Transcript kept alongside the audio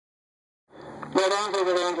Red Angel,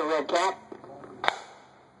 red cap.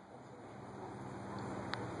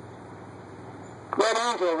 Red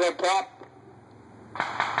Angel, red cap.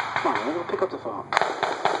 Come on, we'll pick up the phone.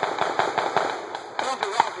 Angel,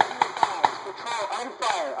 Roger, be advised. Patrol,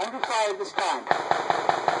 under fire this time.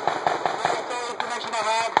 That's all the information I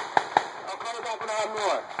have. I'll call you back when I have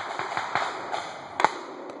more.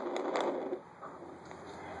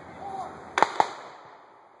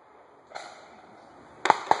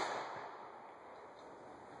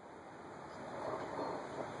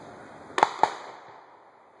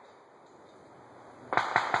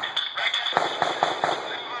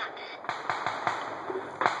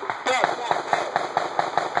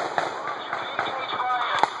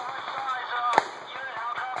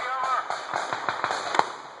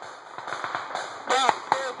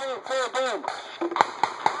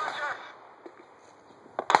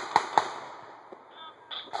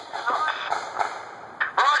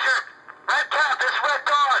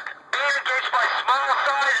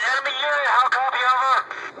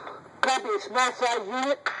 Small size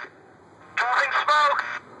unit. Dropping smoke.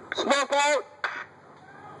 Smoke out.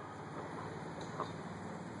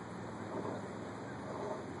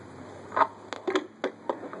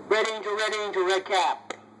 Red Angel, red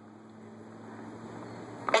cap.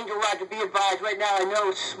 Angel, Roger, be advised. Right now I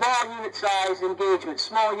know small unit size engagement.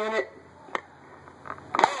 Small unit. No,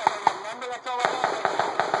 I don't remember. That's all I have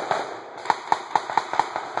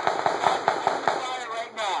right now. Fire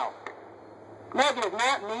right now. Negative,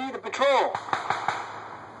 not me, the patrol.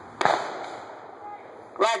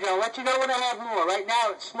 Roger, I'll let you know when I have more. Right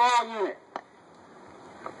now, it's small unit.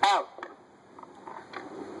 Out.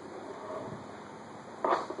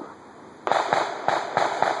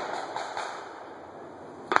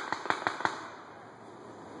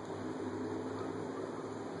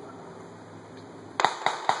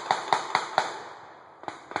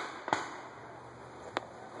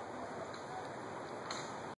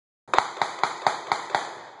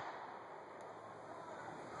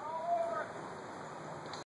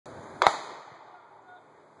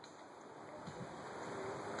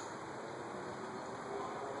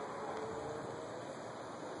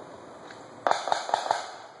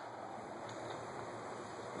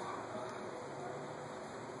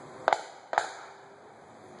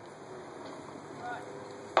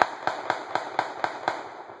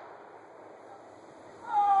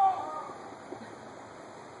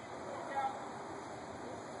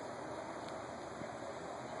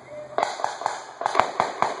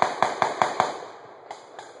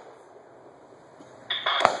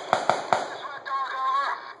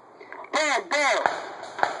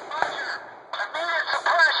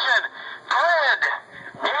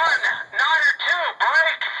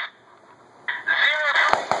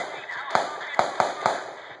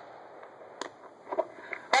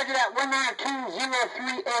 Roger that,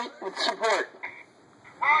 192038 with support.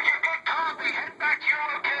 Roger, good copy. Head back to your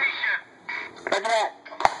location. Roger that.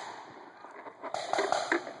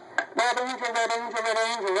 Red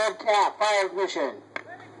Angel, red cap, fire mission.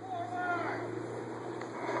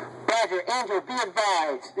 Roger, Angel, be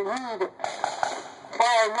advised. The lead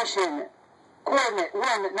fire mission, coordinate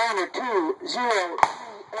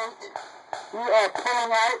 192038. We are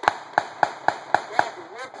pulling out. Roger,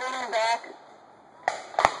 we're pulling back.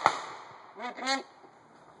 Repeat.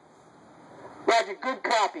 Roger, good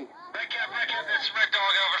copy. Red cap, this is Red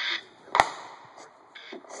Dog, over.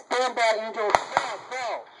 Stand by, Angel.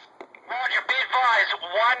 Go. Roger, be advised, 1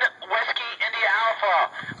 Whiskey India Alpha.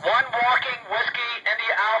 1 walking Whiskey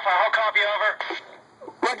India Alpha. I'll copy, over.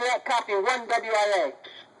 Roger that, copy. 1 WIA.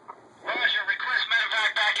 Roger, request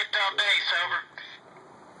medevac back at base, over.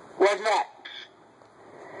 Roger that.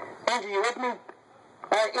 Angel, you with me?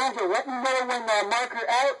 Alright, Angel, let me know when marker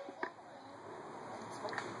out.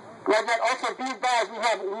 Roger that. Also, be advised, we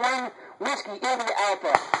have 1 Whiskey India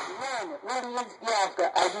Alpha. 1 Whiskey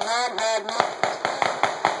Alpha. I do not have no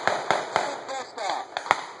desktop.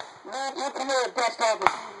 Leave internet desktop if you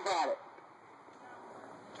got it.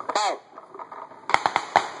 Out.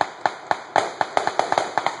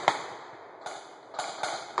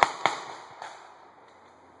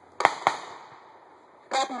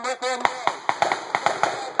 Copy, mark on there.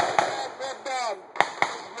 Red dog.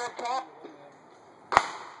 This is your top.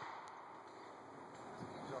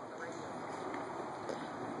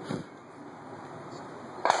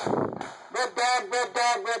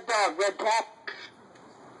 Red cap.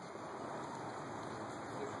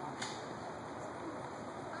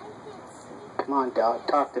 Come on, dog,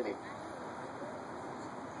 talk to me.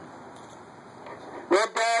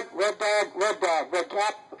 Red cap.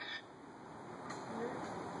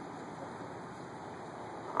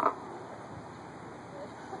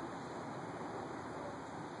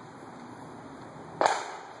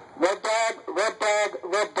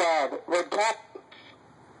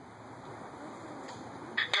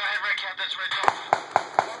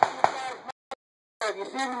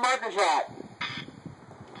 the markers at?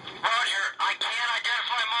 Roger, I can't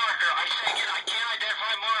identify marker. I say again, I can't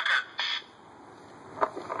identify marker.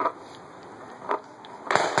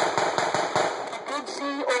 You did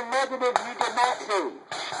see or negative you did not see?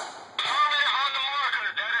 Affirmative on the marker.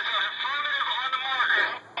 That is an affirmative on the marker.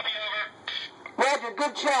 Copy, over. Roger,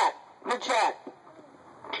 good chat. Good chat.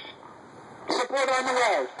 Support on the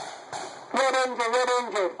way. Red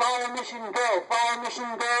Angel. Fire mission go. Fire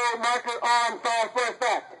mission go. Marker on. Fire for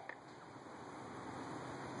effect.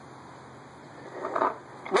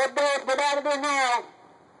 Red Dog, get out of there now.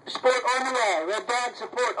 Support on the way. Red Dog,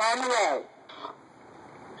 support on the way.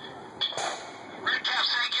 Red Cap,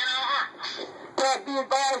 say again, over. Dog, be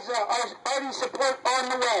advised, Arty support on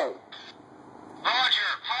the way. Roger,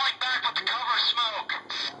 falling back with the cover of smoke.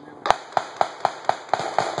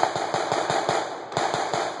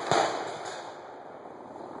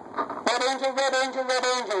 Red Angel,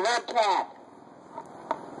 Red Cat.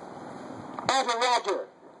 Roger.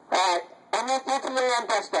 Alright, I need ETA on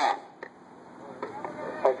best off.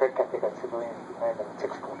 Red Cap, they got civilians behind them in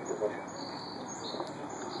 6 o'clock position.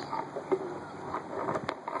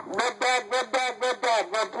 Red Cat. Go,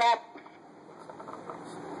 Red Cap.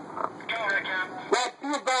 Red, be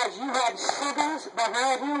advised, you have civvies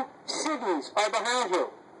behind you. Civvies are behind you.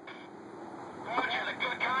 Roger, the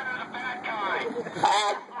good kind or the bad kind?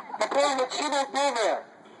 The point that shouldn't be there.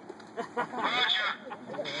 Roger.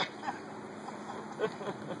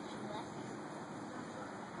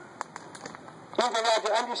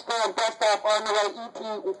 Roger, understand, best off on the way,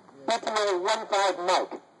 ETA 15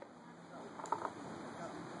 Mike.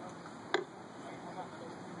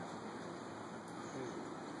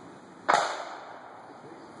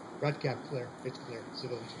 Red Cap, clear. It's clear.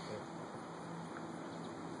 Civilians are clear.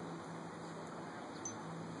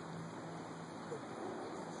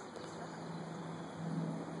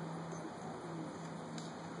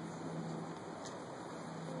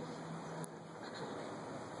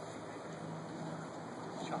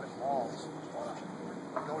 Shot at walls.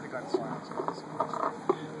 Go to gun silence.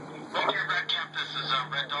 Roger, Red Cap, this is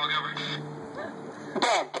Red Dog, over.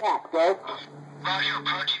 Dog, Cap, go. Roger,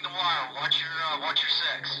 approaching the wire. Watch your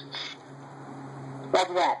 6.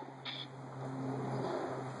 Roger that.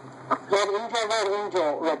 Red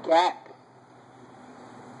Angel, Red Cat.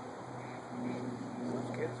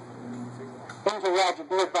 Angel, Roger,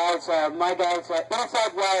 be advised, my guys,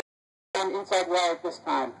 inside wire at this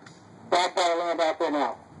time. Bad guy land out there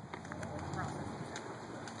now.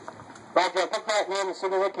 Roger, I'll put that name as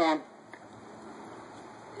soon as I can.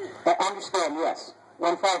 Understand, yes.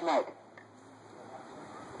 15 Mike.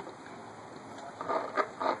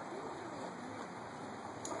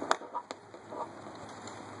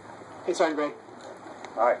 Hey, Sergeant Gray.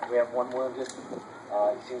 Alright, we have one wounded. He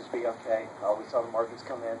seems to be okay. We saw the markings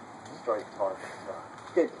come in, destroyed the target.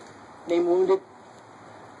 Good. Name wounded?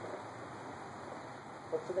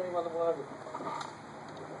 What's the name on the wounded?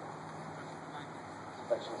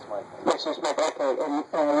 Specialist Mike. Specialist Mike, okay.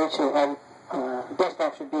 And Rachel, best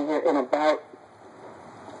off should be here in about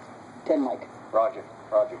 10 Mike. Roger.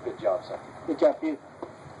 Good job, sir. Good job, dude.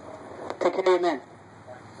 Take care of your men.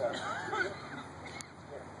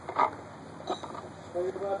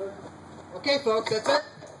 Okay, folks, that's it.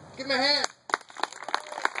 Give me a hand.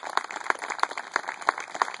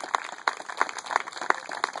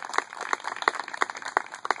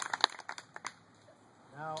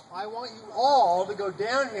 Now, I want you all to go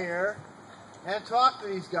down here and talk to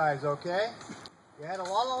these guys, okay? You had a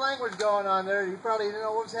lot of language going on there. You probably didn't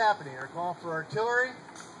know what was happening. They're calling for artillery.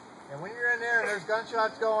 And when you're in there and there's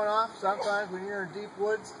gunshots going off, sometimes when you're in deep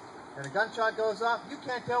woods and a gunshot goes off, you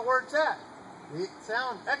can't tell where it's at. The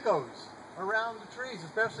sound echoes around the trees,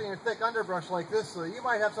 especially in thick underbrush like this. So you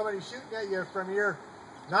might have somebody shooting at you from your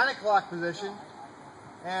 9 o'clock position,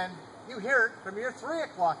 and you hear it from your 3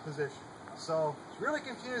 o'clock position. So it's really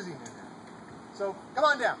confusing in there. So come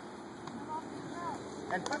on down.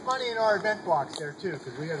 And put money in our event box there too,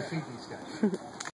 because we got to feed these guys.